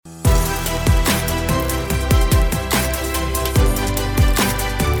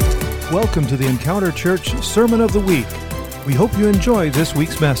Welcome to the Encounter Church Sermon of the Week. We hope you enjoy this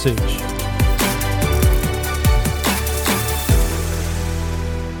week's message.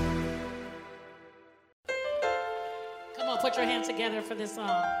 Come on, put your hands together for this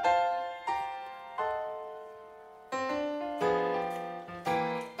song.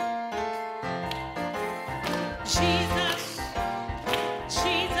 Jesus,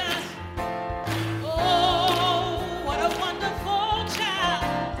 Jesus, oh, what a wonderful child.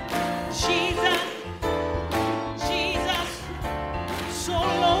 Jesus, Jesus, so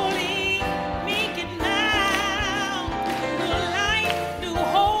lowly, meek and mild. New life, new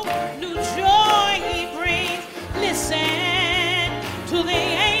hope, new joy he brings. Listen to the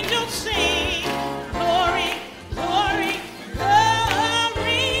angels sing. Glory, glory,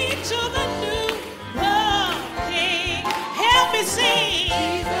 glory to the newborn King. Help me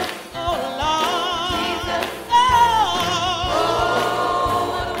sing. Oh Lord. Oh,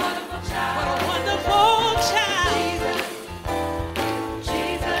 what a wonderful child.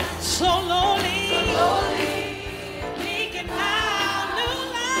 So lowly, meek and mild, new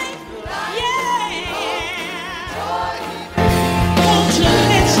life. Yeah. Won't you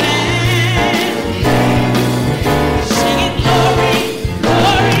listen? Singing glory,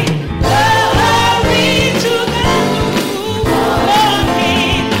 glory, glory to the newborn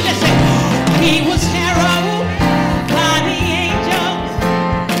King. Listen, he was heralded by the angels,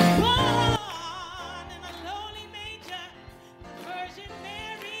 born in a lowly manger. The Virgin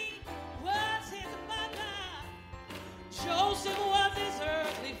Mary was his mother. Joseph was his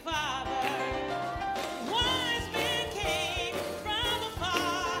earthly father. Wise men came from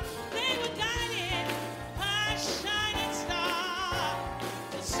afar. They were guided by a shining star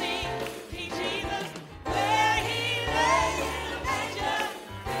to see King Jesus where he lay in a manger,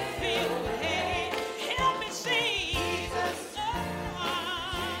 filled with hay. Help me sing.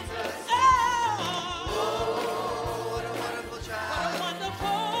 What a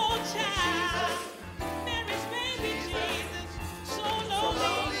wonderful child. Mary's baby Jesus, so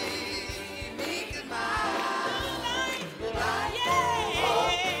lowly, meek and mild. Yeah.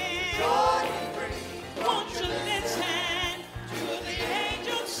 Won't you listen to the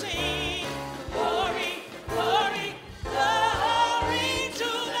angels sing? Glory, glory, glory to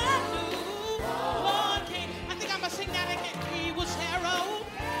the newborn King. I think I'm gonna sing that again. He was heralded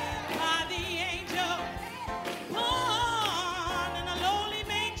by the angel, born in a lowly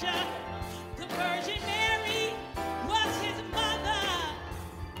manger. The Virgin Mary was his mother.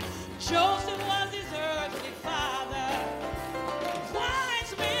 Joseph was his earthly father.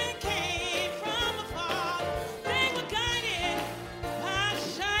 Wise men came from afar. They were guided by a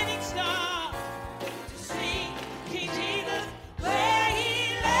shining star to see King Jesus where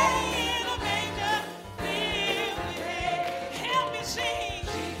he lay in a manger, filled with hay. Help me sing.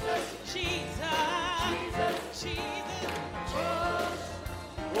 Jesus, Jesus.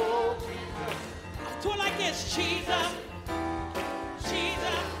 Do it like this. Jesus,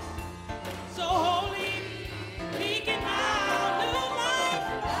 Jesus, so holy, meek and mild, new life.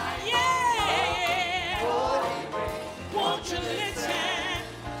 Yeah. Won't you listen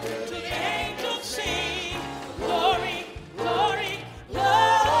to the angels sing? Glory, glory,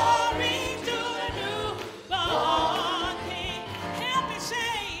 glory to the newborn King. Help me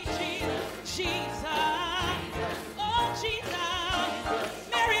say, Jesus, Jesus, oh Jesus,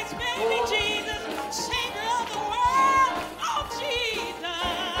 Mary's baby Jesus, Savior of the world. Oh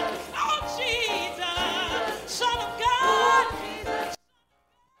Jesus, Son of God.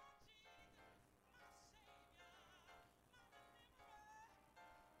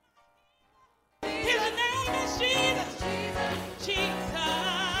 His name is Jesus.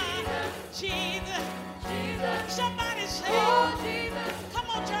 Jesus. Somebody say, come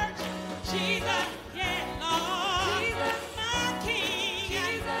on, church. Jesus, yeah, Lord. My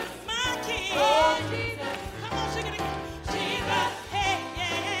King, my King. Come on, sing it again. Jesus, hey,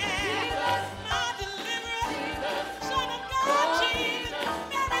 yeah. My deliverer, Son of God, Jesus.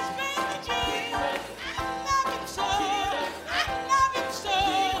 Mary's baby, Jesus. I love him so.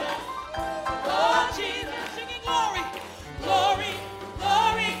 Oh, Jesus, singing glory, glory,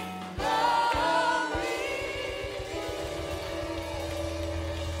 glory, glory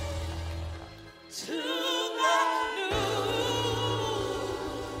to the newborn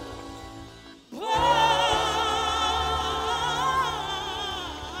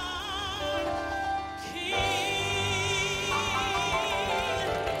King.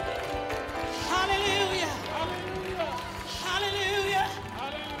 Hallelujah. Hallelujah.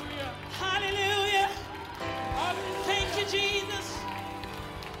 Hallelujah. Thank you, Jesus.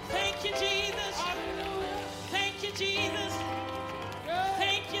 Thank you, Jesus. Thank you, Jesus.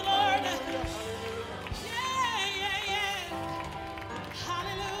 Thank you, Lord.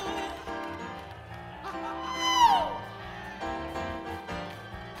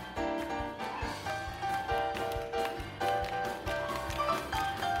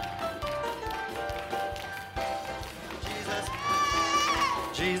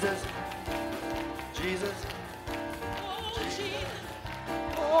 Jesus, Jesus, Oh, Jesus.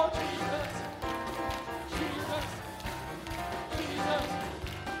 Oh, Jesus. Jesus. Jesus.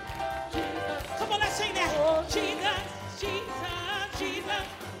 Jesus. Come on, let's sing that. Oh, Jesus, Jesus, Jesus,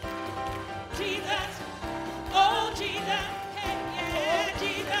 Jesus. Oh, Jesus. Hey, yeah,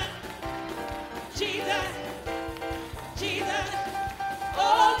 Jesus. Jesus. Jesus.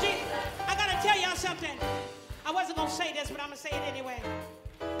 Oh, Jesus. I got to tell y'all something. I wasn't going to say this, but I'm going to say it anyway.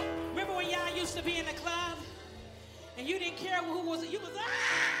 Remember when y'all used to be in the club and you didn't care who was, you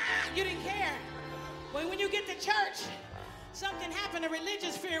didn't care. But when you get to church, something happened, a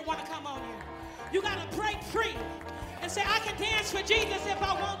religious spirit want to come on you. You got to break free and say, I can dance for Jesus if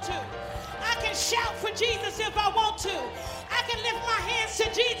I want to. I can shout for Jesus if I want to. I can lift my hands to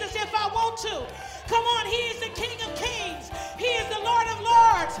Jesus if I want to. Come on, he is the King of Kings. He is the Lord of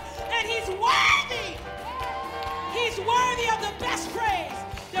Lords. And he's worthy. He's worthy of the best praise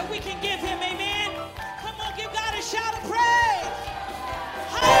that we can give him. Amen. Come on, give God a shout of praise.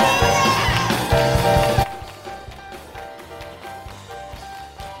 Hallelujah.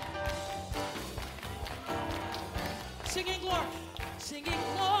 Singing glory, singing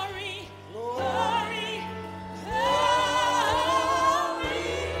glory, glory, glory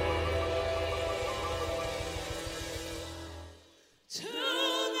to the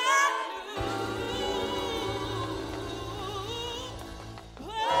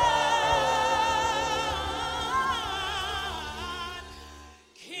newborn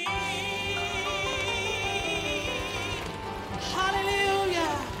King.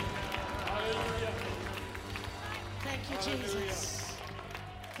 Hallelujah. Hallelujah. Thank you, Jesus.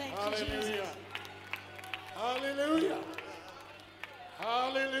 Thank you, Jesus. Hallelujah.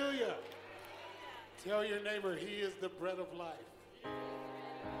 Hallelujah. Tell your neighbor, he is the bread of life.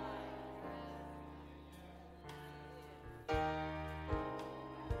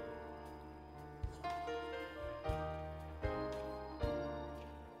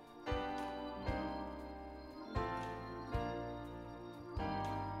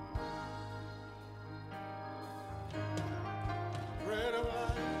 Bread of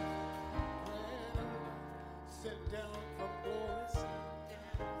life, sent down from glory.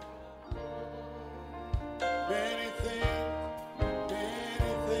 Many things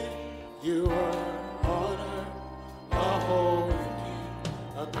you are honor, a holy king,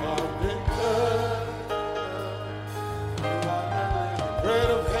 a carpenter.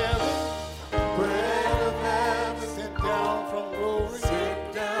 Bread of heaven,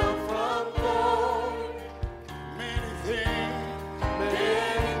 sent down from glory. Many things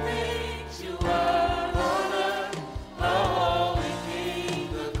you are honor, a holy king,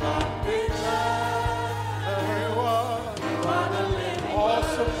 the carpenter. You are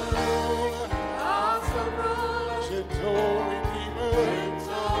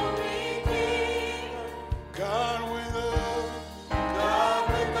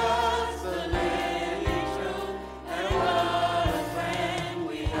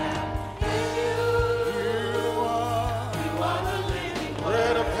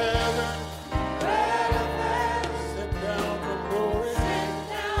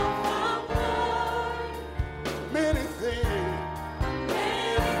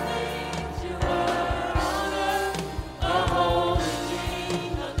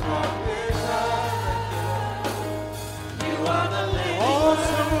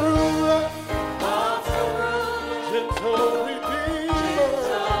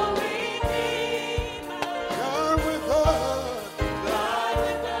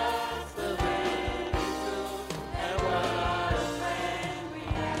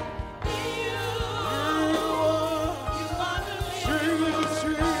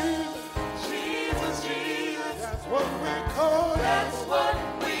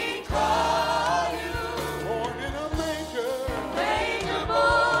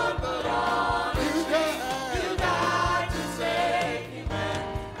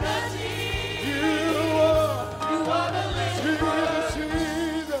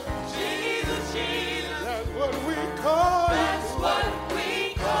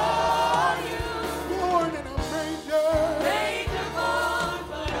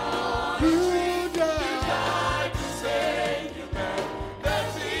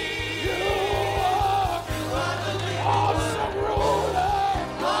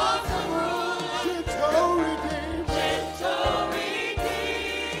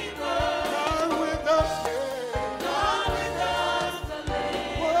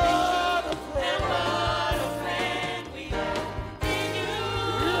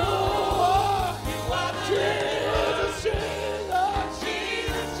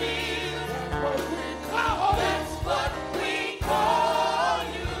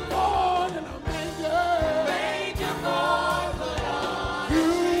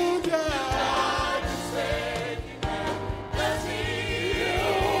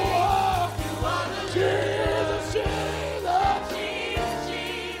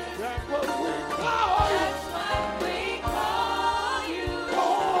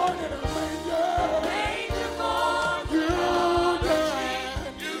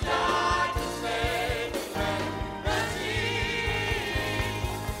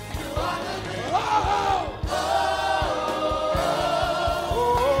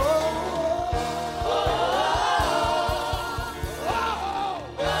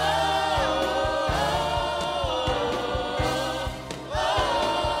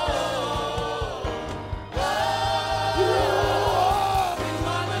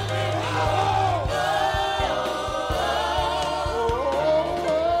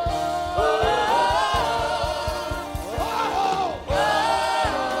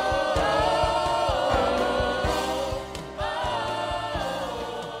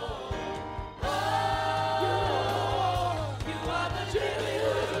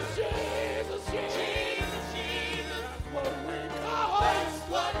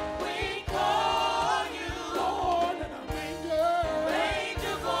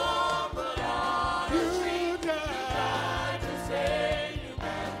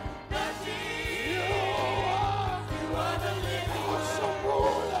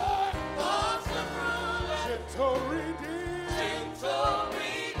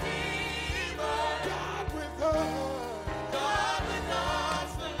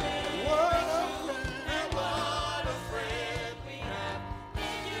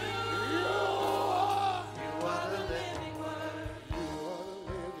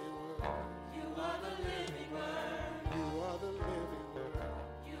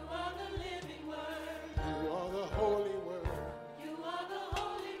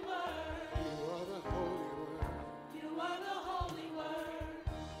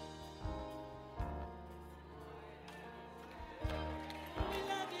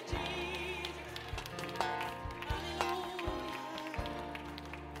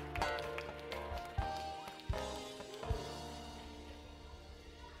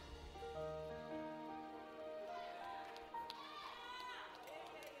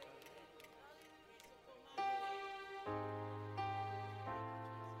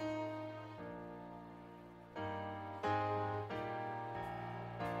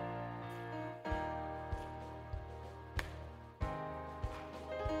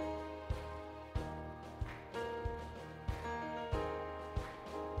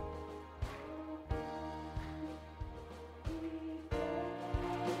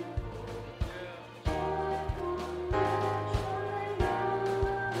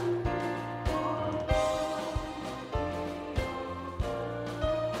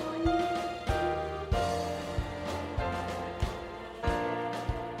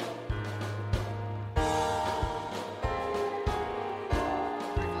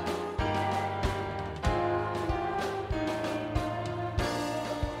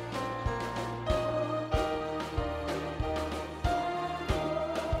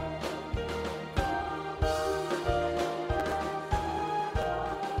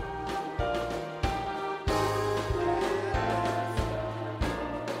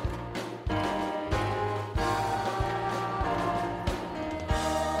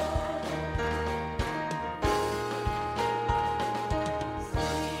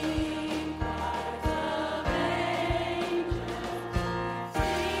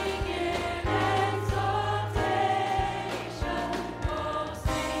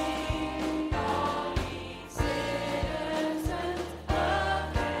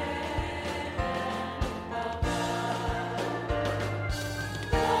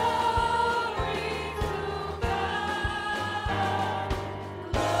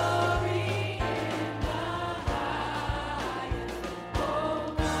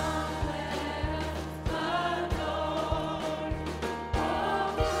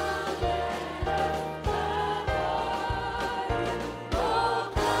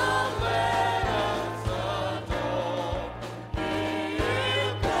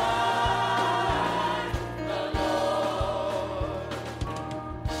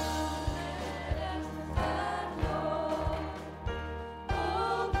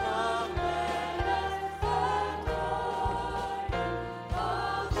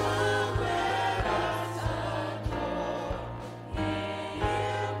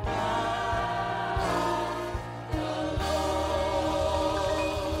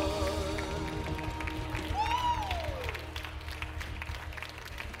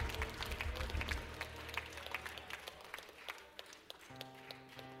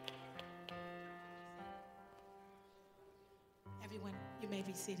may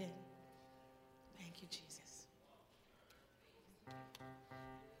be seated. Thank you, Jesus.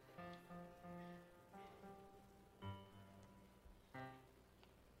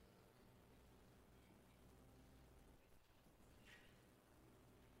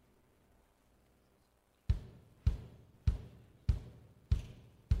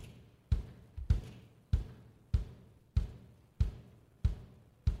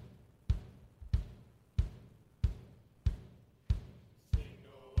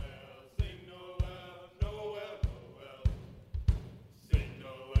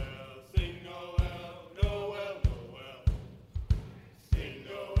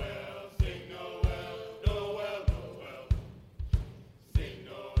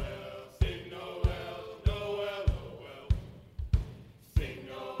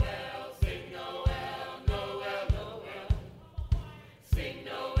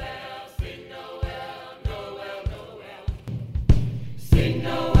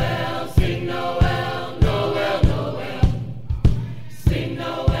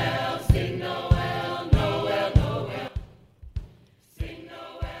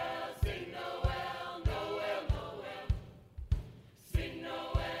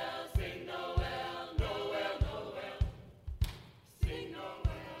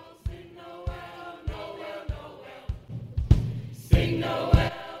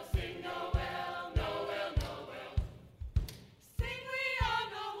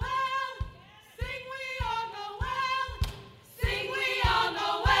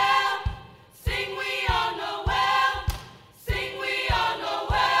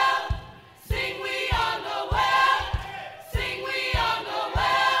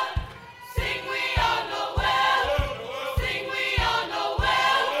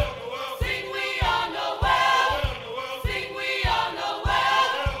 Sing we all know well.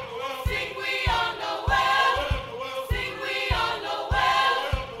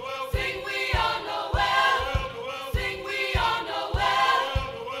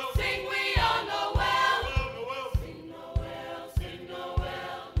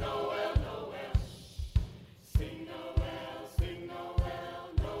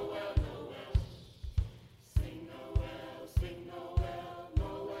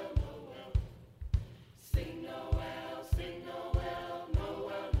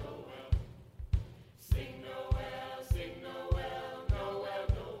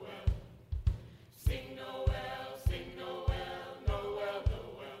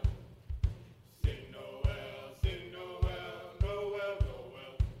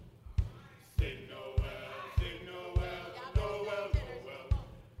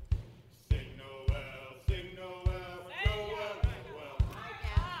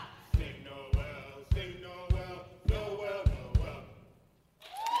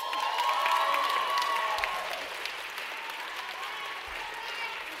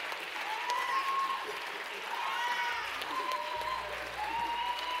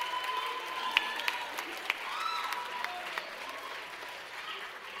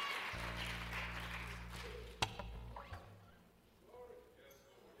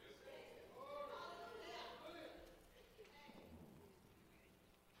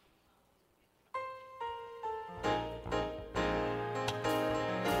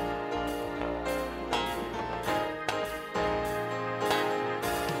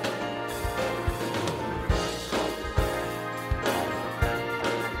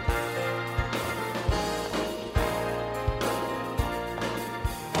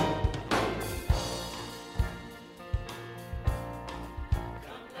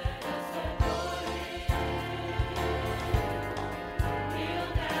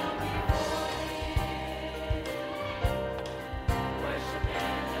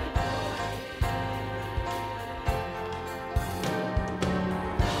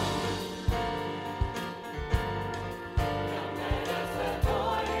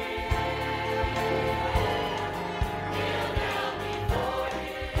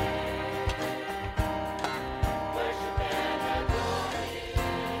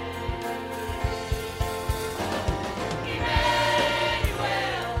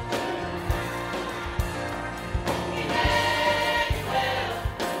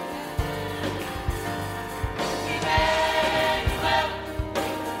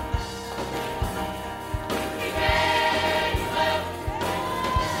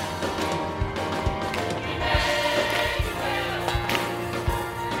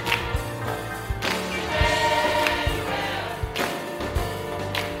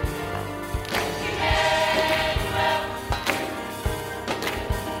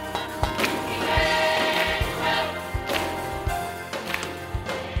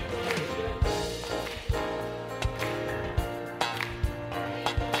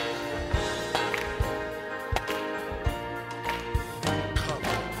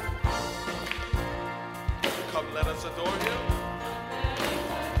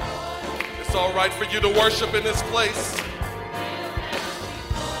 It's all right for you to worship in this place.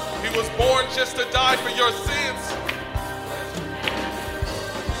 He was born just to die for your sins.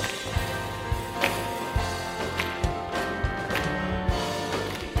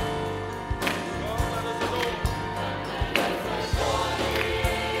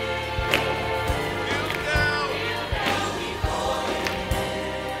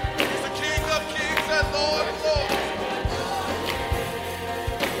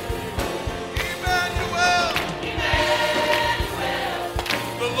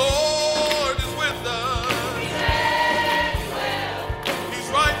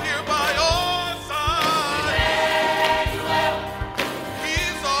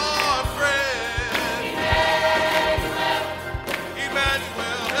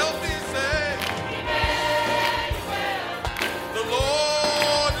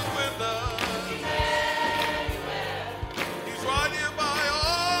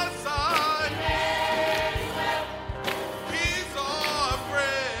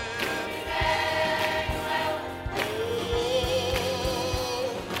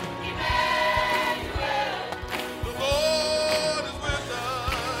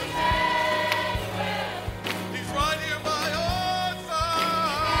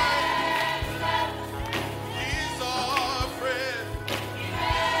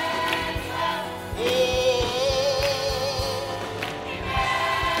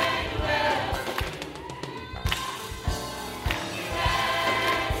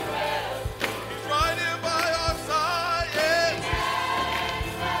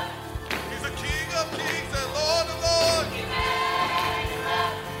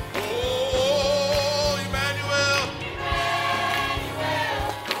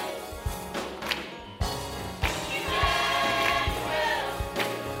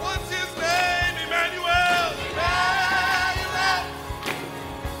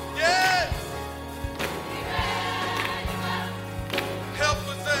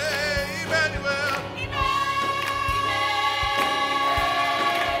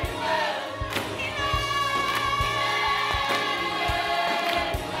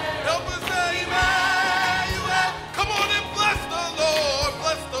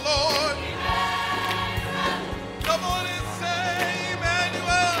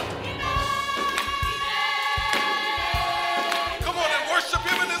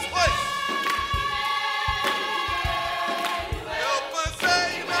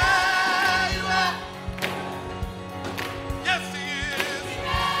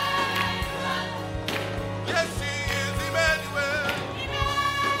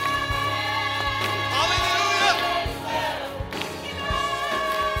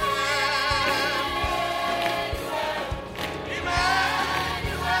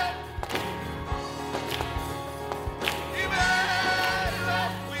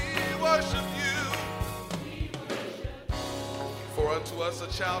 A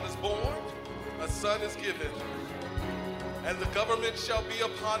child is born, a son is given, and the government shall be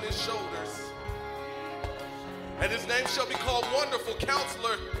upon his shoulders. And his name shall be called Wonderful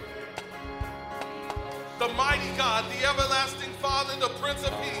Counselor, the Mighty God, the Everlasting Father, the Prince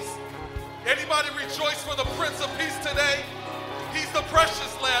of Peace. Anybody rejoice for the Prince of Peace today? He's the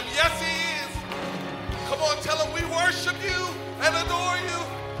precious Lamb. Yes, he is. Come on, tell him we worship you and adore you.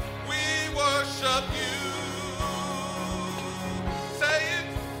 We worship you. Say it.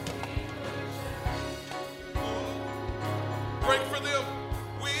 Break for them.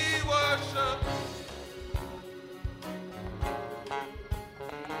 We worship.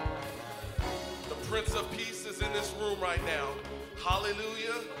 The Prince of Peace is in this room right now.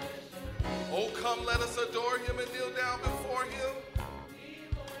 Hallelujah. Oh, come, let us adore him and kneel down before him.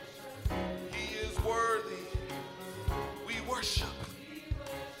 He is worthy. We worship.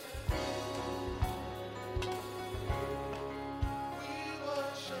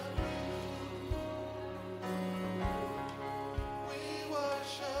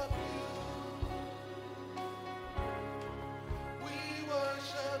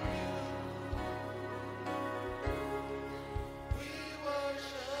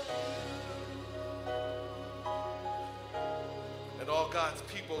 All God's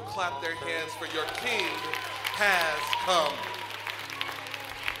people clap their hands, for your King has come.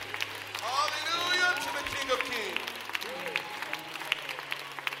 Hallelujah to the King of Kings.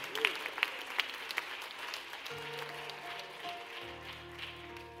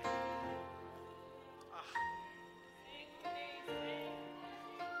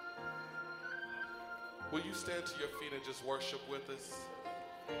 Will you stand to your feet and just worship with us?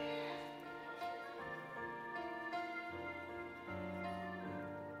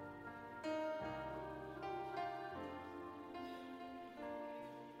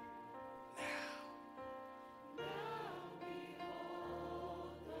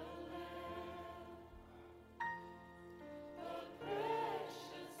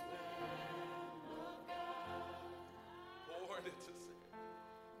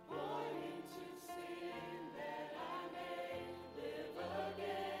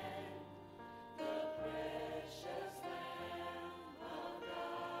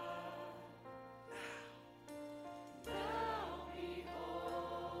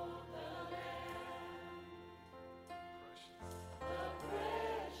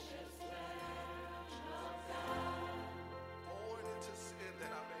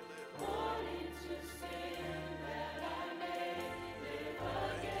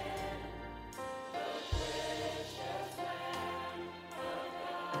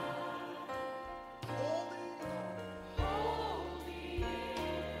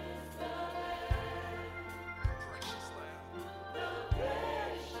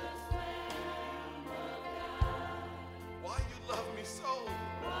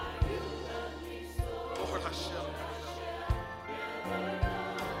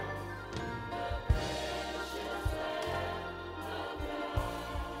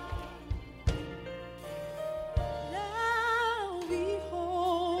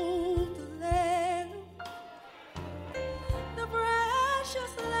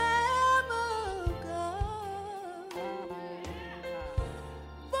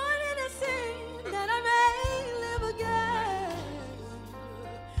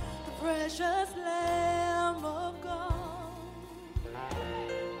 precious Lamb of God.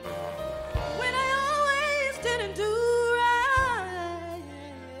 When I always didn't do right,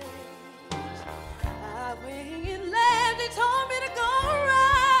 I went and left, He told me to go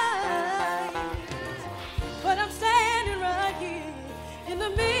right. But I'm standing right here in the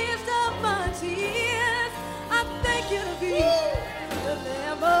midst of my tears. I thank You to be the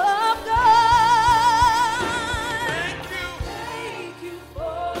Lamb of God. Thank You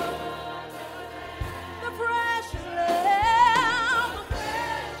for the precious Lamb.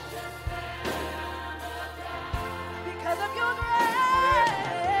 Because of Your grace,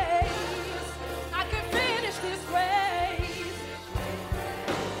 I can finish this race.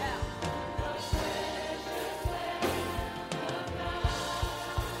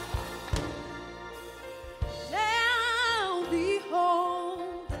 Now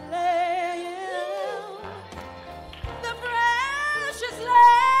behold the Lamb, the precious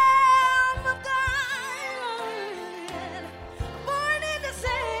Lamb of God, born into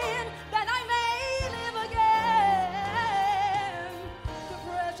sin that I may live again. The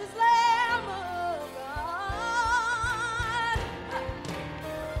precious Lamb of God.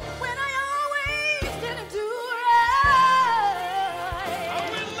 When I always didn't do right,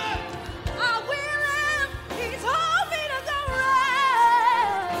 I will Him. He told me to go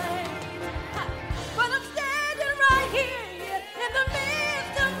right. But I'm standing right here in the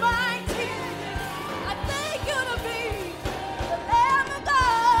midst of my tears. I thank You to be the Lamb of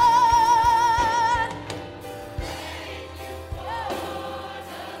God.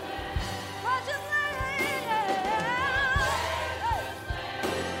 Precious Lamb.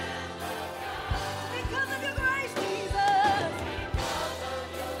 Because of Your grace, Jesus,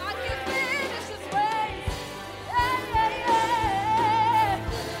 I can finish this race. Yeah, yeah, yeah.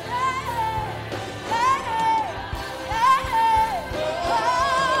 Yeah, yeah, yeah.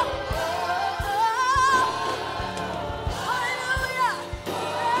 Oh, hallelujah.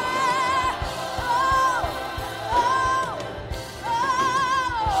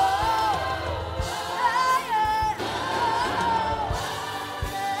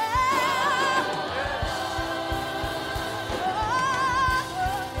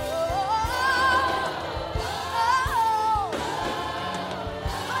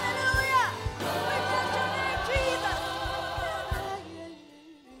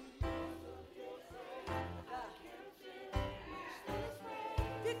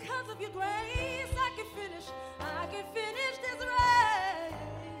 Because of Your grace, I can finish this race.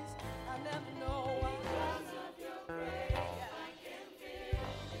 I never know why. Because of Your grace, I can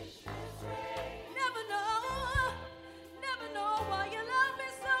finish this race. Never know why You love me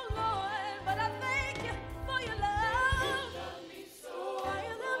so, Lord. But I thank You for Your love. Why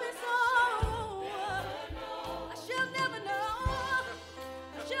You love me so. I shall never know.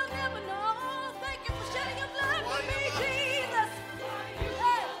 I shall never know. Thank You for shedding Your blood for me, Jesus.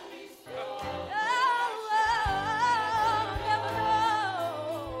 Hey. Never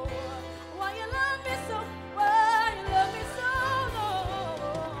know why You love me so. Why You love me so, Lord.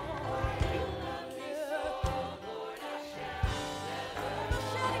 For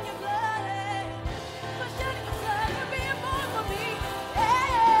shedding Your blood, for shedding Your blood, for being born for me.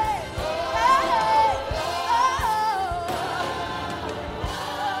 Hey,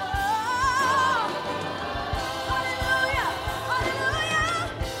 hallelujah, hallelujah,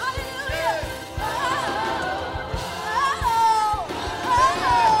 hallelujah.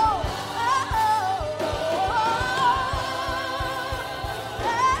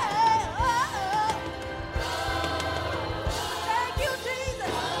 Thank You,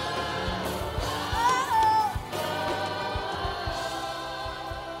 Jesus.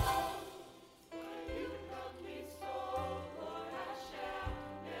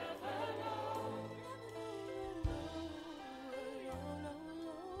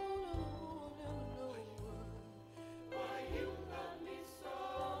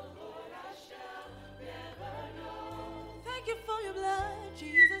 Thank You for Your blood,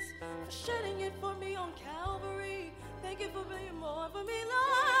 Jesus, for shedding it for me on Calvary. Thank You for being more for me,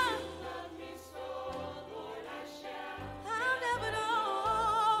 Lord. I'll never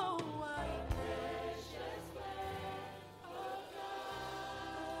know why.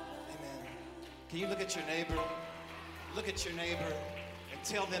 Amen. Can you look at your neighbor? Look at your neighbor and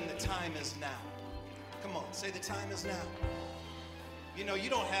tell them the time is now. Come on, say the time is now. You know, you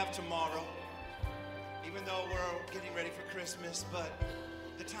don't have tomorrow, even though we're getting ready for Christmas, but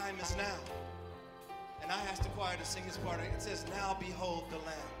the time is now. And I asked the choir to sing this part. It says, now behold the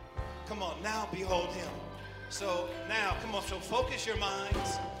Lamb. Come on, now behold Him. So now, come on, so focus your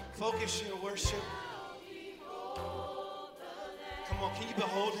minds, focus your worship. Come Come on, can you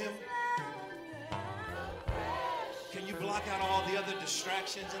behold him? Can you block out all the other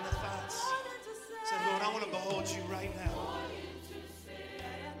distractions and the thoughts? Say, Lord, I want to behold you right now.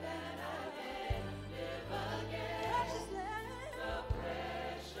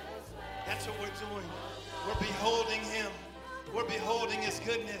 That's what we're doing. We're beholding him. We're beholding his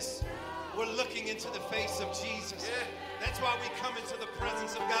goodness. We're looking into the face of Jesus. That's why we come into the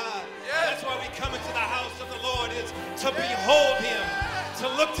presence of God. That's why we come into the house of the Lord, is to behold him, to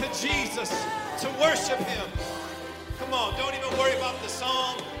look to Jesus, to worship him. Come on, don't even worry about the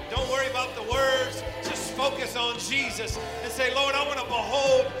song. Don't worry about the words. Just focus on Jesus and say, Lord, I want to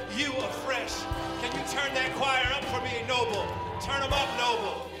behold you afresh. Can you turn that choir up for me, Noble? Turn them up,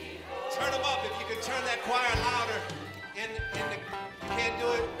 Noble. Turn them up. If you can turn that choir louder. You can't do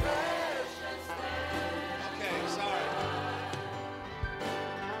it? Okay, sorry.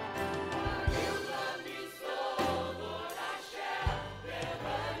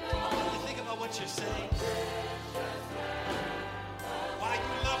 You think about what you're saying. Why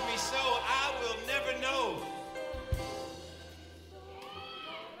you love me so, I will never know.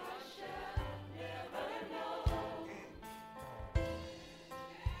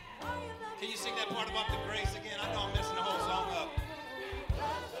 Can you sing that part about the grace again? I know I'm messing the whole song up.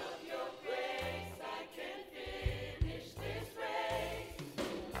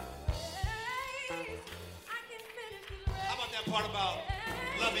 How about that part about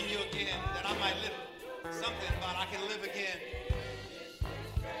loving you again, that I might live? Something about I can live again.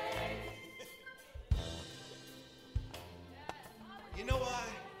 You know why?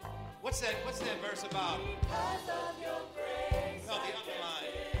 What's that verse about? No, the other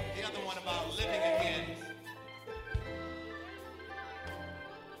line. The other one about living again.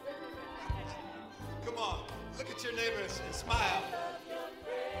 Come on, look at your neighbors and smile.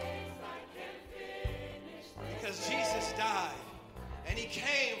 Because Jesus died and he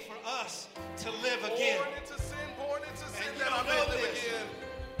came for us to live again. Born into sin, And you that I don't may know live this. again.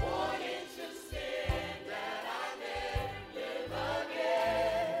 Born into sin that I may live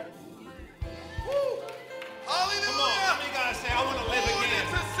again. Hallelujah. Come on, how many guys say, I want to live Born again?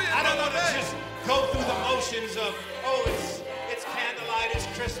 into sin, I don't want to brother. just go through the motions of, oh, it's candlelight, it's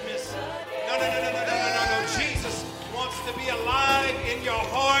Christmas. No. Jesus wants to be alive in your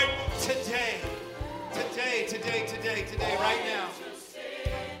heart today. Today, right now. So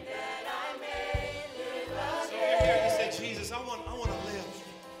you're here, you say, Jesus, I want to live.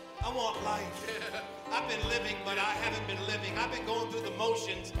 I want life. I've been living, but I haven't been living. I've been going through the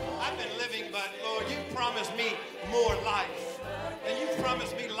motions. I've been living, but Lord, you promised me more life. And you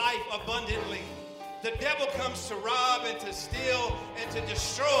promised me life abundantly. The devil comes to rob and to steal and to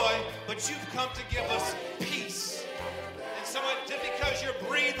destroy, but you've come to give us peace. And so just because you're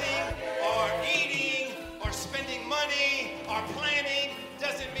breathing or eating or spending money or planning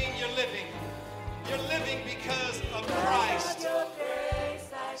doesn't mean you're living. You're living because of Christ.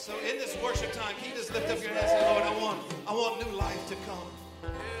 So in this worship time, can you just lift up your hands and say, Lord, I want new life to come.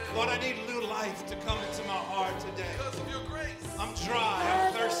 Lord, I need new life to come into my heart today. Because of your grace. I'm dry,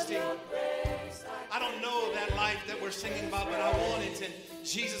 I'm thirsty. I don't know that life that we're singing about, but I want it. And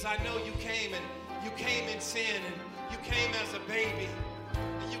Jesus, I know you came in sin, and you came as a baby,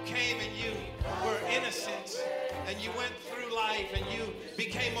 and you came and you were innocent, and you went through life, and you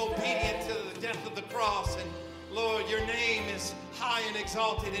became obedient to the death of the cross. And Lord, your name is high and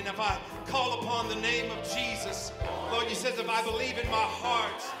exalted, and if I call upon the name of Jesus, Lord, you says if I believe in my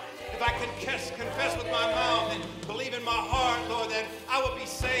heart, if I confess with my mouth and believe in my heart, Lord, that I will be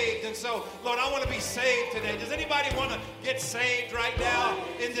saved. And so, Lord, I want to be saved today. Does anybody want to get saved right now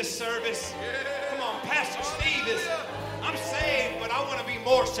in this service? Come on, Pastor Steve I'm saved, but I want to be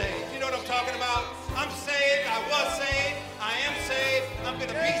more saved. You know what I'm talking about? I'm saved, I was saved, I am saved, I'm going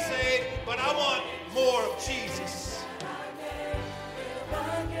to be saved, but I want more of Jesus.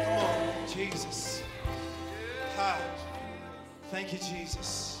 Come on, Jesus. Hi. Thank you,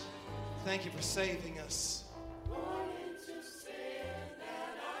 Jesus. Thank you for saving us.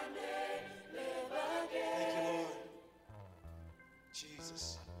 Thank you, Lord.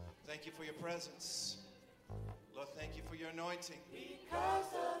 Jesus. Thank you for your presence. Lord, thank you for your anointing.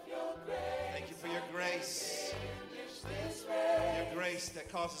 Thank you for your grace. Your grace that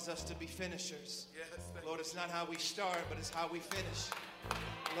causes us to be finishers. Lord, it's not how we start, but it's how we finish.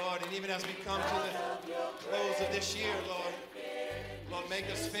 Lord, and even as we come to the close of this year, Lord, make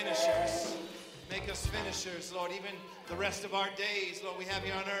us finishers. Make us finishers, Lord. Even the rest of our days, Lord, we have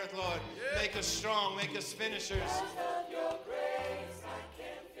you on earth, Lord. Make us strong. Make us finishers.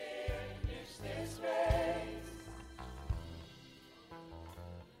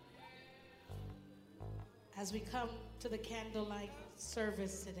 As we come to the candlelight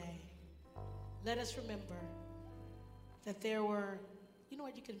service today, let us remember that there were, you know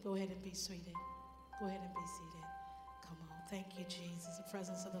what, you can go ahead and be seated. Go ahead and be seated. Come on. Thank you, Jesus. The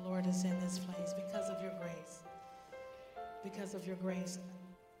presence of the Lord is in this place because of your grace. Because of your grace,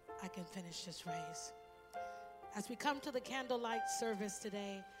 I can finish this race. As we come to the candlelight service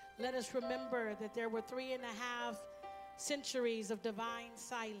today, let us remember that there were 3.5 centuries of divine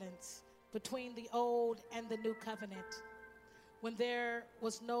silence between the old and the new covenant, when there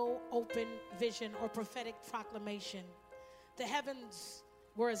was no open vision or prophetic proclamation. The heavens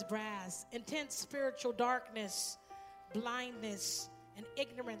were as brass. Intense spiritual darkness, blindness, and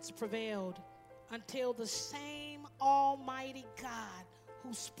ignorance prevailed until the same Almighty God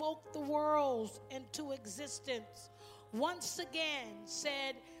who spoke the worlds into existence once again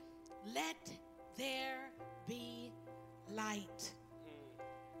said, "Let there be light."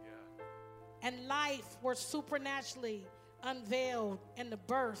 And life was supernaturally unveiled in the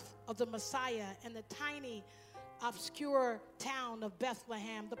birth of the Messiah in the tiny, obscure town of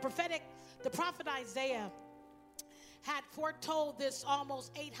Bethlehem. The prophet Isaiah had foretold this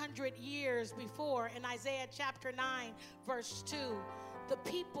almost 800 years before in Isaiah chapter 9, verse 2. The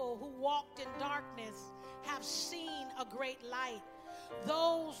people who walked in darkness have seen a great light.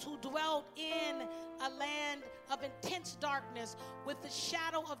 Those who dwelt in a land of intense darkness with the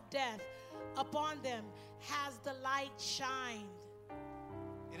shadow of death upon them has the light shined.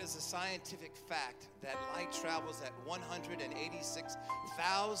 It is a scientific fact that light travels at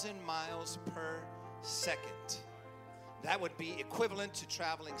 186,000 miles per second. That would be equivalent to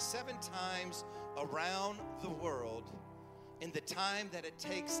traveling 7 times around the world in the time that it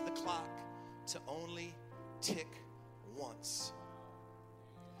takes the clock to only tick once.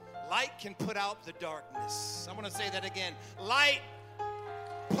 Light can put out the darkness. I want to say that again. Light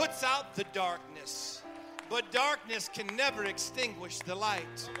puts out the darkness, but darkness can never extinguish the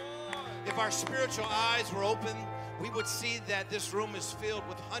light. If our spiritual eyes were open, we would see that this room is filled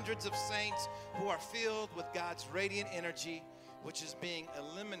with hundreds of saints who are filled with God's radiant energy, which is being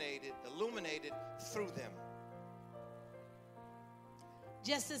illuminated through them.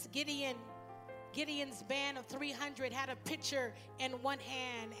 Just as Gideon's band of 300 had a pitcher in one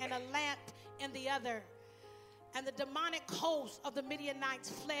hand and a lamp in the other, and the demonic host of the Midianites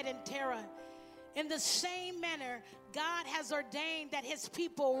fled in terror. In the same manner, God has ordained that his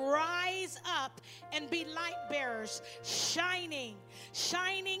people rise up and be light bearers, shining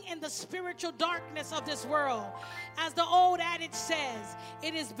in the spiritual darkness of this world. As the old adage says,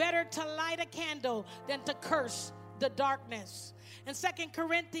 it is better to light a candle than to curse the darkness. In 2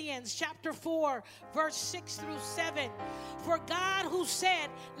 Corinthians chapter 4, verse 6 through 7, for God who said,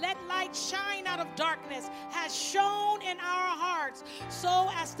 "Let light shine out of darkness," has shone in our hearts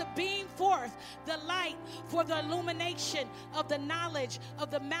so as to beam forth the light for the illumination of the knowledge of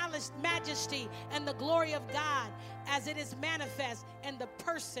the majesty and the glory of God, as it is manifest in the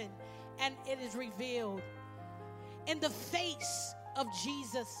person and it is revealed in the face of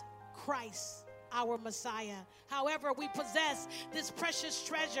Jesus Christ, our Messiah. However, we possess this precious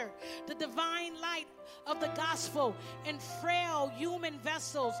treasure, the divine light of the gospel, in frail human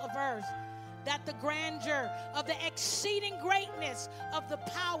vessels of earth, that the grandeur of the exceeding greatness of the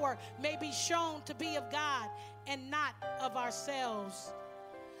power may be shown to be of God and not of ourselves.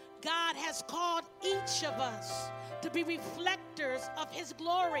 God has called each of us to be reflectors of his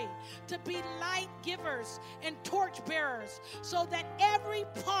glory, to be light givers and torch bearers, so that every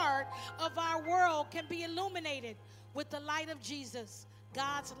part of our world can be illuminated with the light of Jesus.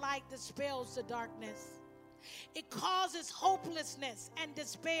 God's light dispels the darkness. It causes hopelessness and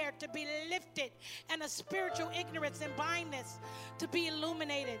despair to be lifted, and a spiritual ignorance and blindness to be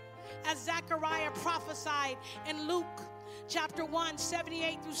illuminated. As Zechariah prophesied in Luke chapter 1,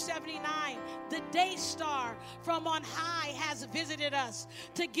 78 through 79, the day star from on high has visited us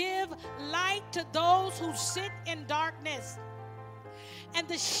to give light to those who sit in darkness and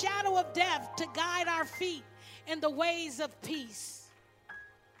the shadow of death, to guide our feet in the ways of peace.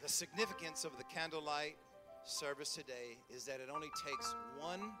 The significance of the candlelight service today is that it only takes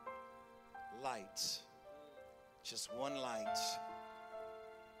one light, just one light,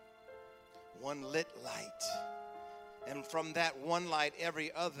 one lit light. And from that one light,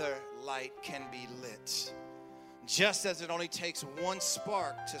 every other light can be lit. Just as it only takes one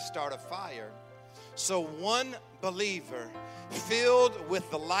spark to start a fire, so one believer filled with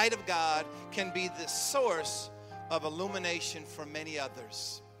the light of God can be the source of illumination for many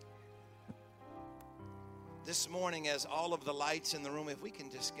others. This morning, as all of the lights in the room, if we can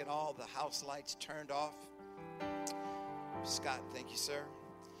just get all the house lights turned off. Scott, thank you, sir.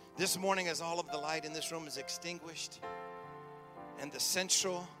 This morning, as all of the light in this room is extinguished, and the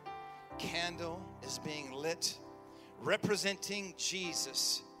central candle is being lit, representing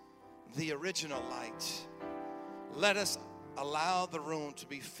Jesus, the original light. Let us allow the room to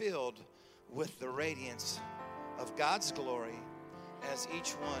be filled with the radiance of God's glory as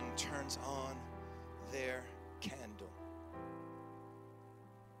each one turns on their candle.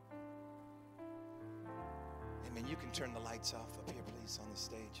 Amen. You can turn the lights off up here, please, on the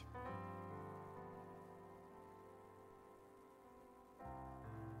stage.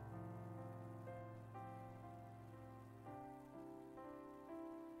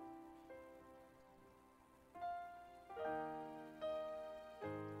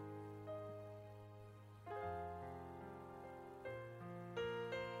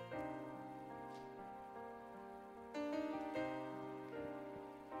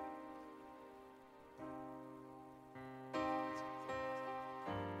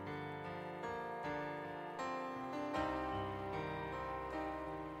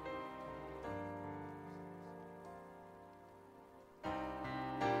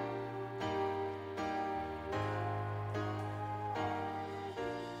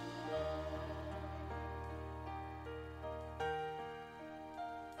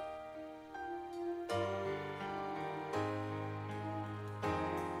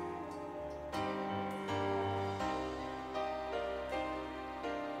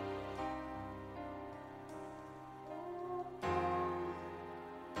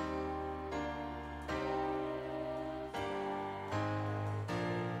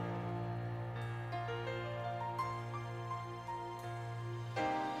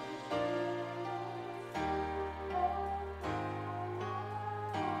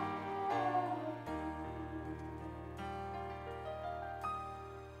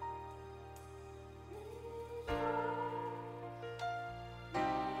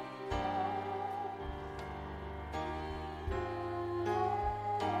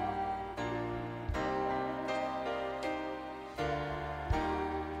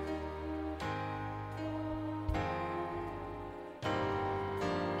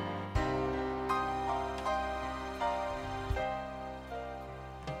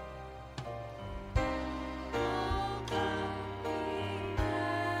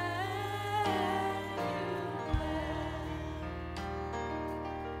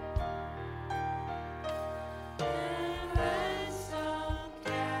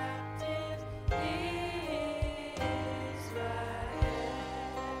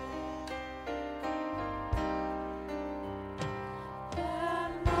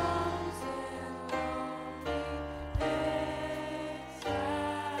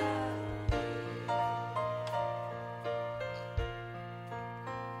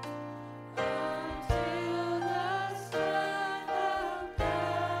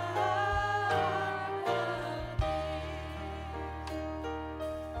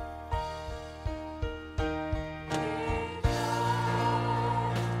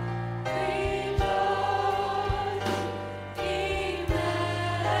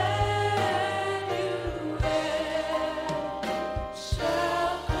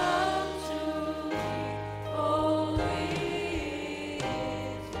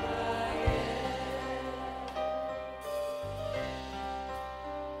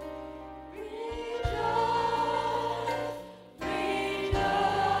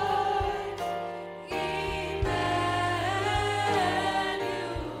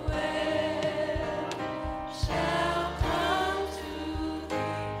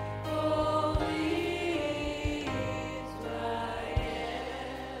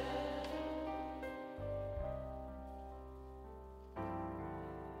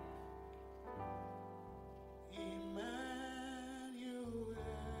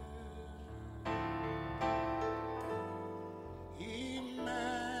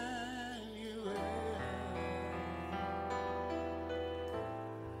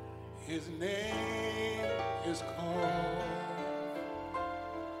 His name is called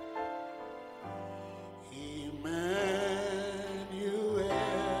Emmanuel.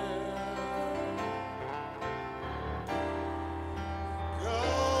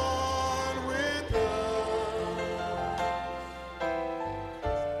 God with us,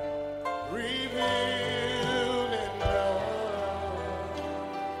 revealed in love.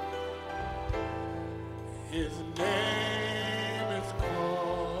 His name is called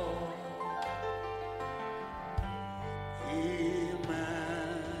Emmanuel.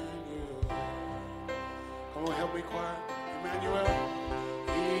 Come on, help me, choir. Emmanuel.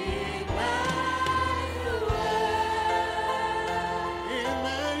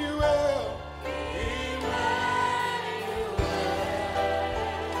 Emmanuel.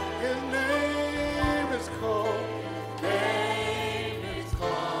 His name is called.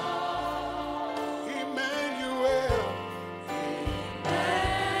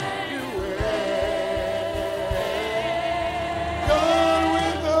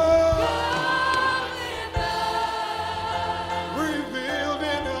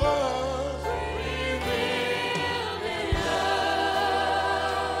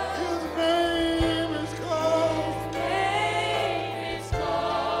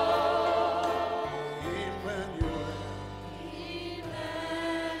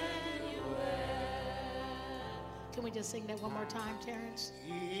 we just sing that one more time, Terrence?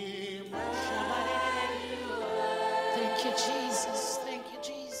 Emmanuel. Thank you, Jesus. Thank you,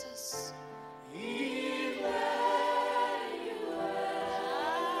 Jesus. Ah,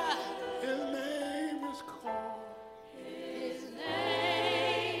 His name is called. his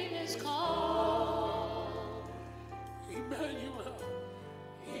name is called Emmanuel.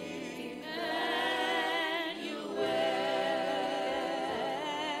 Emmanuel.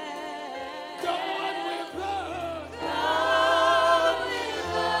 God with us. God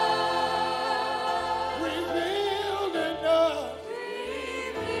with us. Revealed in us.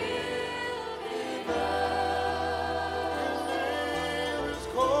 His name is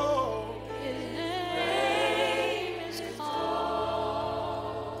called. His name is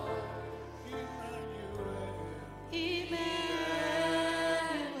called Emmanuel.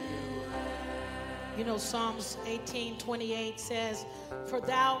 You know, Psalms 18:28 says, "For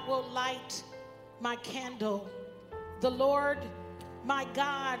thou wilt light my candle. The Lord my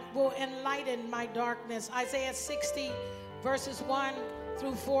God will enlighten my darkness." Isaiah 60 verses 1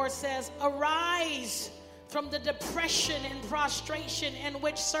 through 4 says, "Arise from the depression and prostration in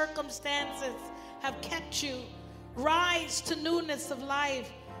which circumstances have kept you. Rise to newness of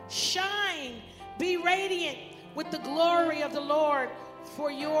life. Shine, be radiant with the glory of the Lord, for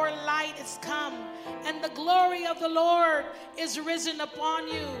your light is come, and the glory of the Lord is risen upon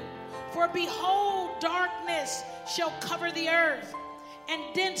you. For behold, darkness shall cover the earth, and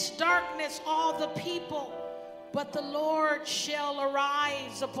dense darkness all the people. But the Lord shall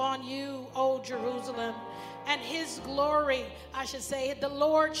arise upon you, O Jerusalem, and his glory," I should say, the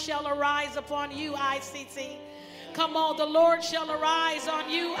Lord shall arise upon you, ICC. Come on, the Lord shall arise on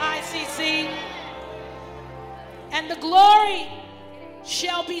you, ICC. "And the glory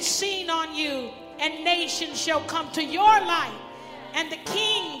shall be seen on you, and nations shall come to your light, and the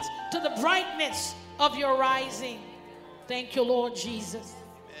kings to the brightness of your rising." Thank you, Lord Jesus.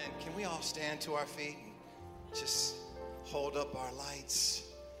 Man, can we all stand to our feet and just hold up our lights?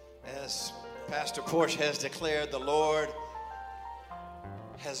 As Pastor Porsche has declared, the Lord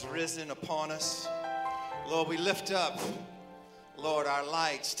has risen upon us. Lord, we lift up, Lord, our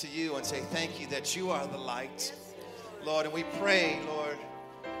lights to you and say thank you that you are the light. Lord, and we pray, Lord,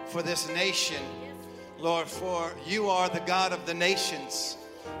 for this nation. Lord, for you are the God of the nations.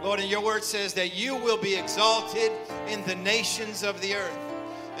 Lord, and your word says that you will be exalted in the nations of the earth.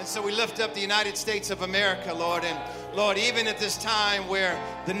 And so we lift up the United States of America, Lord. And Lord, even at this time where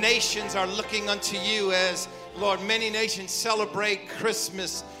the nations are looking unto you as, Lord, many nations celebrate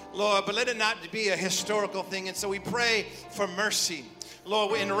Christmas, Lord, but let it not be a historical thing. And so we pray for mercy.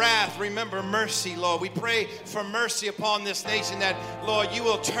 Lord, in wrath, remember mercy, Lord. We pray for mercy upon this nation that, Lord, you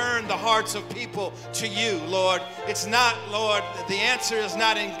will turn the hearts of people to you, Lord. It's not, Lord, the answer is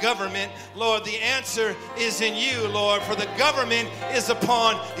not in government. Lord, the answer is in you, Lord, for the government is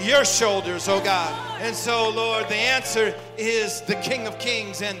upon your shoulders, oh God. And so, Lord, the answer is the King of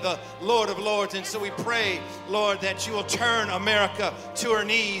Kings and the Lord of Lords. And so we pray, Lord, that you will turn America to her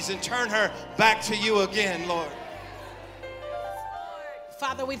knees and turn her back to you again, Lord.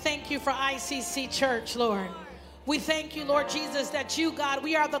 Father, we thank you for ICC Church, Lord. We thank you, Lord Jesus, that you, God,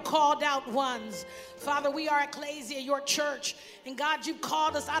 we are the called out ones. Father, we are ecclesia, your church. And God, you've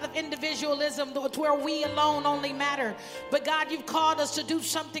called us out of individualism to where we alone only matter. But God, you've called us to do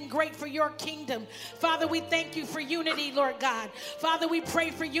something great for your kingdom. Father, we thank you for unity, Lord God. Father, we pray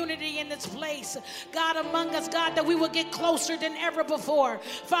for unity in this place. God, among us, God, that we will get closer than ever before.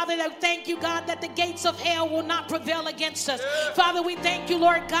 Father, I thank you, God, that the gates of hell will not prevail against us. Father, we thank you,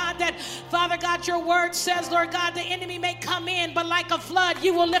 Lord God, that, Father God, your word says, Lord God, the enemy may come in, but like a flood,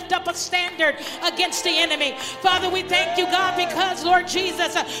 you will lift up a standard against the enemy. Father, we thank you, God, because, Lord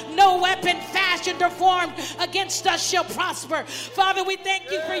Jesus, no weapon fashioned or formed against us shall prosper. Father, we thank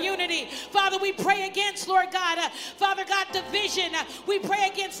you for unity. Father, we pray against, Lord God, Father God, division. We pray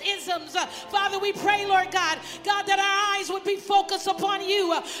against isms. Father, we pray, Lord God, God, that our eyes would be focused upon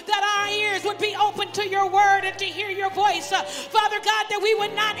you, that our ears would be open to your word and to hear your voice. Father God, that we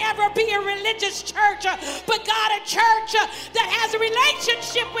would not ever be a religious church, but God, a church that has a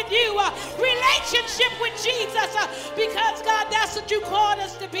relationship with you, relationship with Jesus, because God, that's what you called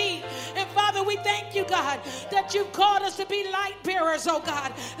us to be. And Father, we thank you, God, that you've called us to be light bearers, oh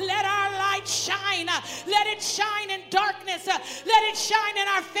God. Let our light shine. Let it shine in darkness. Let it shine in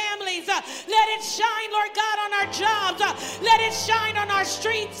our families. Let it shine, Lord God, on our jobs. Let it shine on our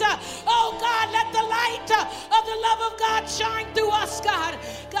streets. Oh God, let the light of the love of God shine through us, God.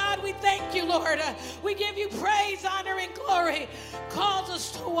 God, we thank you, Lord. We give you praise, honor, and glory. Cause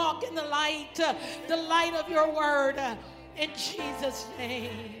us to walk in the light of your word. In Jesus'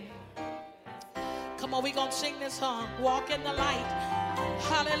 name. Come Come on, we're going to sing this song. Walk in the light.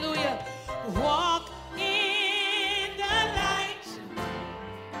 Hallelujah. Walk in the light.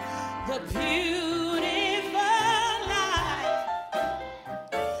 The beautiful light.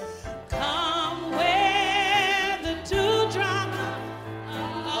 Come where the dewdrop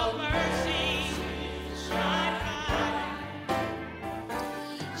of mercy shine bright.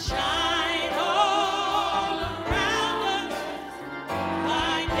 Shine all around us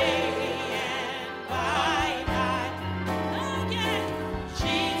by day and by night. Oh yeah,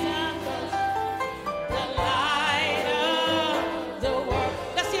 Jesus, the light of the world.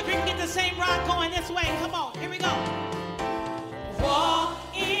 Let's see if we can get the same rock going this way. Come on, here we go. Walk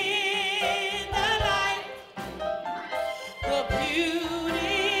in the light, the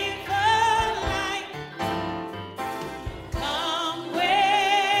beautiful light. Come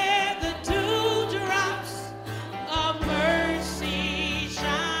where the dewdrops of mercy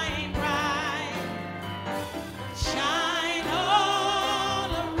shine bright. Shine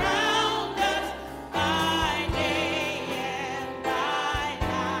all around us by day and by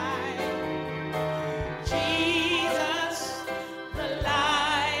night. Jesus, the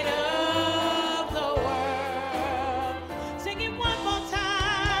light of the world. Sing it one more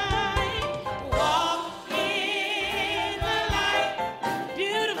time. Walk in the light,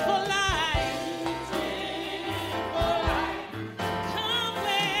 beautiful light. Beautiful light. Come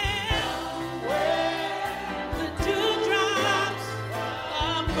where the dewdrops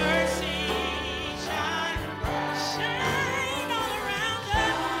of mercy shine. Shine all around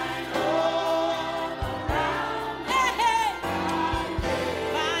us. Hey, hey.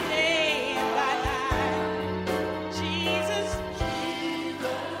 By day and by night. Jesus,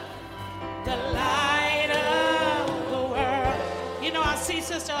 the light of the world. You know, I see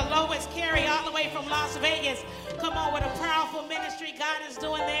Sister Lois Carey all the way from Las Vegas. Come on, with a powerful ministry God is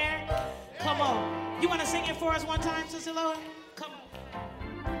doing there. Come on. You want to sing it for us one time, Sister Lois? Come on.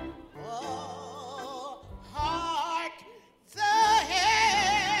 Oh, hark the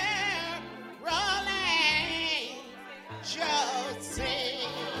hair rolling, just sing.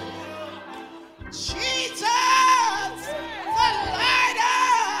 Jesus, the light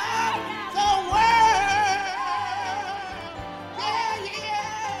of the world. Yeah,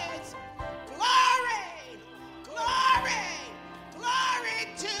 yes. Glory, glory, glory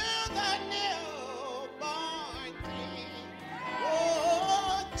to the newborn King.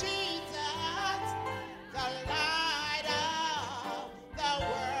 Oh, Jesus, the light of the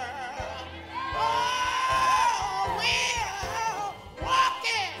world. Oh, we're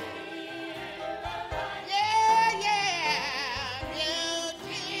walking. Yeah, yeah,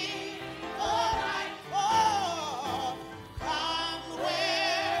 beautiful light. Oh, come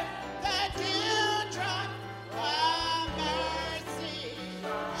where the dewdrop of mercy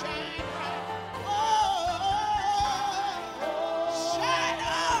shine bright. Oh, shine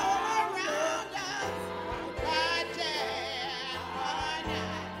all around us by day and by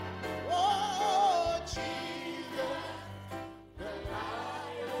night. Oh, Jesus, the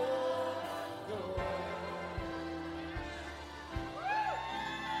light of the world.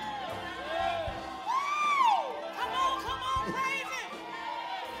 Come on, praise Him.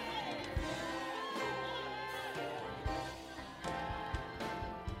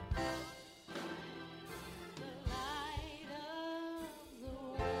 The light of the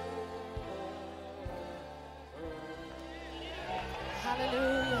world.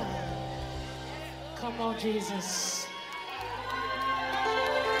 Hallelujah. Come on, Jesus.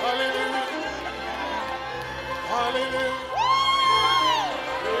 Hallelujah. Hallelujah.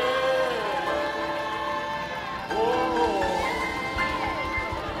 Yeah. Oh.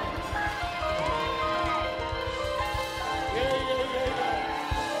 Yeah.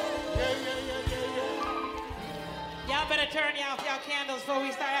 Y'all better turn y'all candles before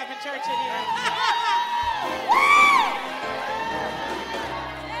we start having church in here.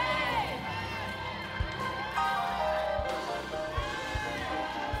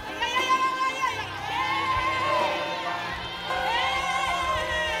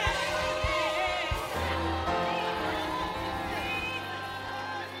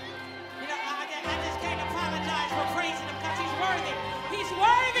 You know, I just can't apologize for praising Him because He's worthy. He's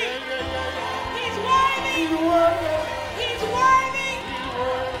worthy. He's worthy. He's worthy.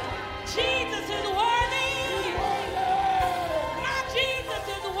 Jesus is worthy. My Jesus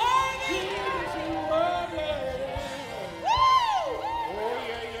is worthy. Woo!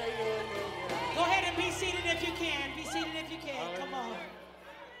 Go ahead and be seated if you can. Be seated if you can. Come on. All right.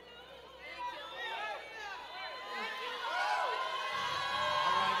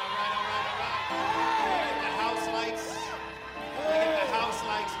 The house lights. Can we get the house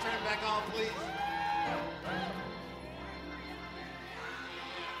lights turned back on, please?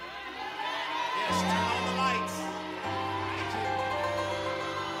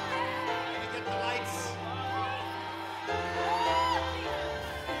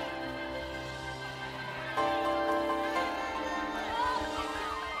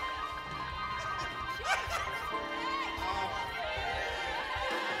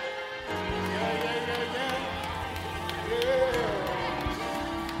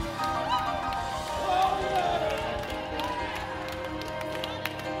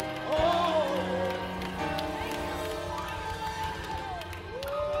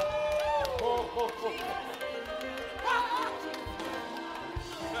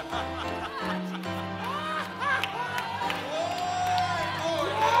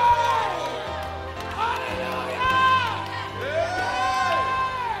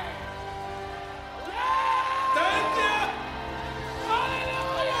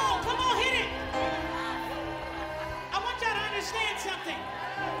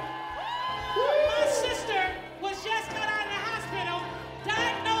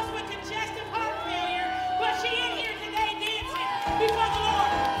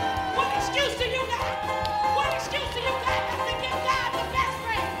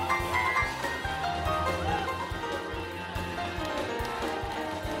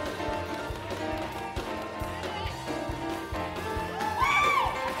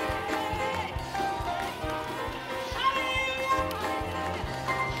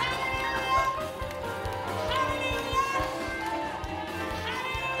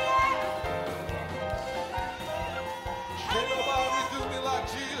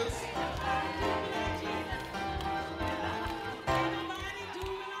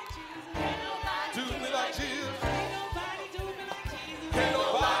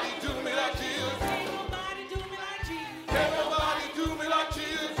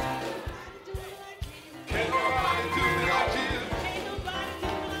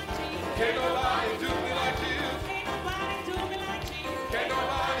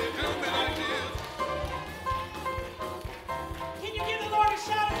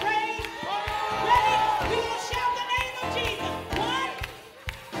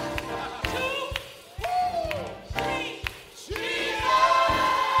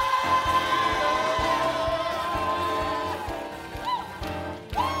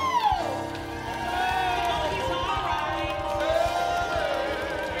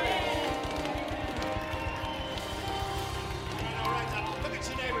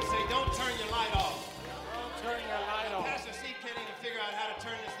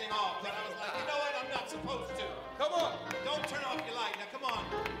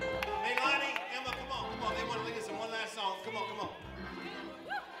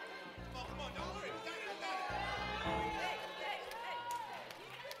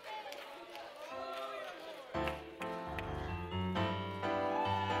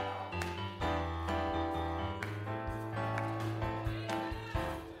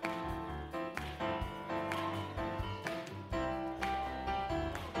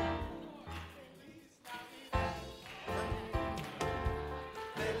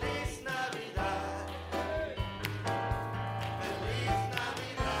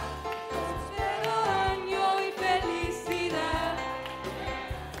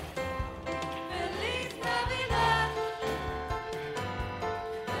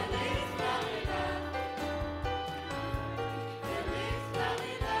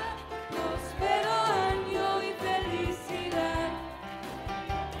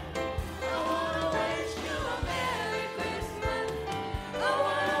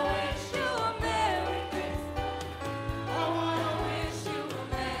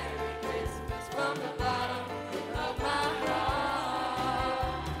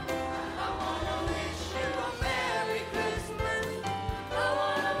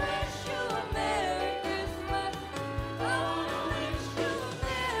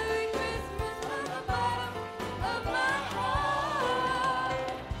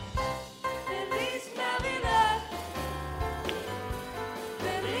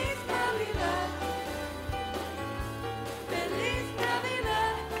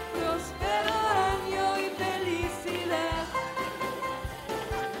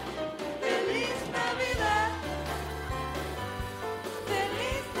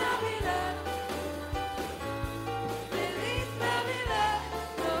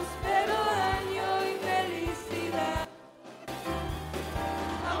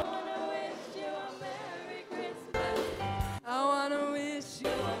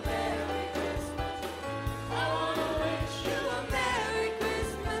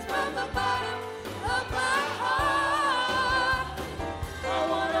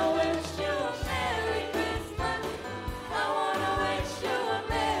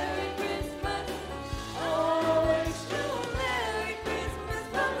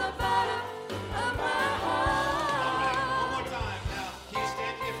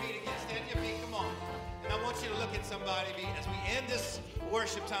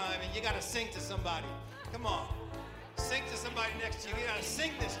 worship time and you got to sing to somebody. Come on. Sing to somebody next to you. You got to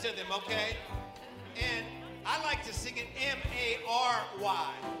sing this to them, okay? And I like to sing it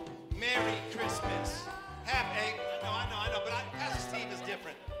M-A-R-Y. Merry Christmas. Have a... I know, but Pastor Steve is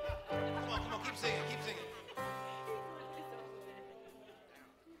different. Come on, keep singing, keep singing.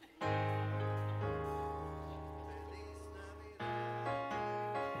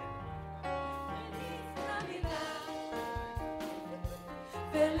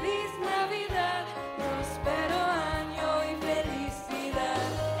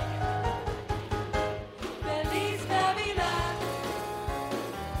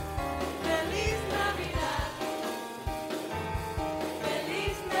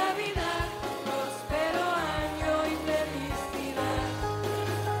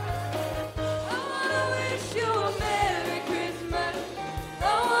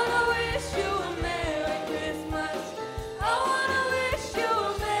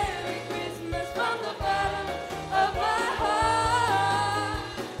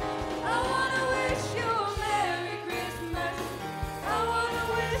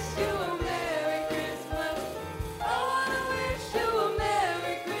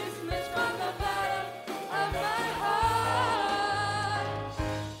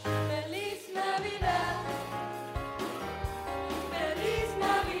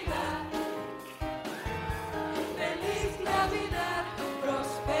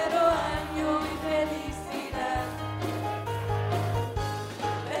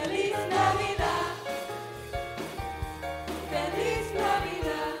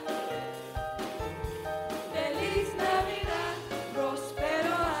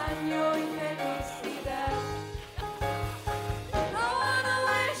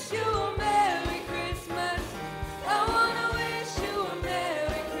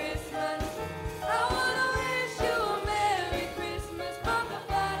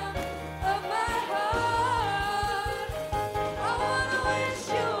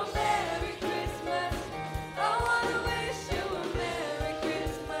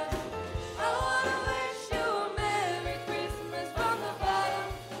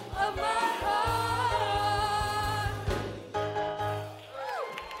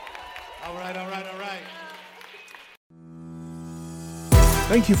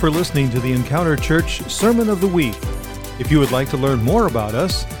 Thank you for listening to the Encounter Church Sermon of the Week. If you would like to learn more about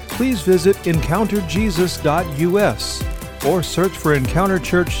us, please visit encounterjesus.us or search for Encounter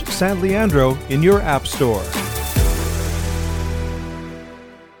Church San Leandro in your app store.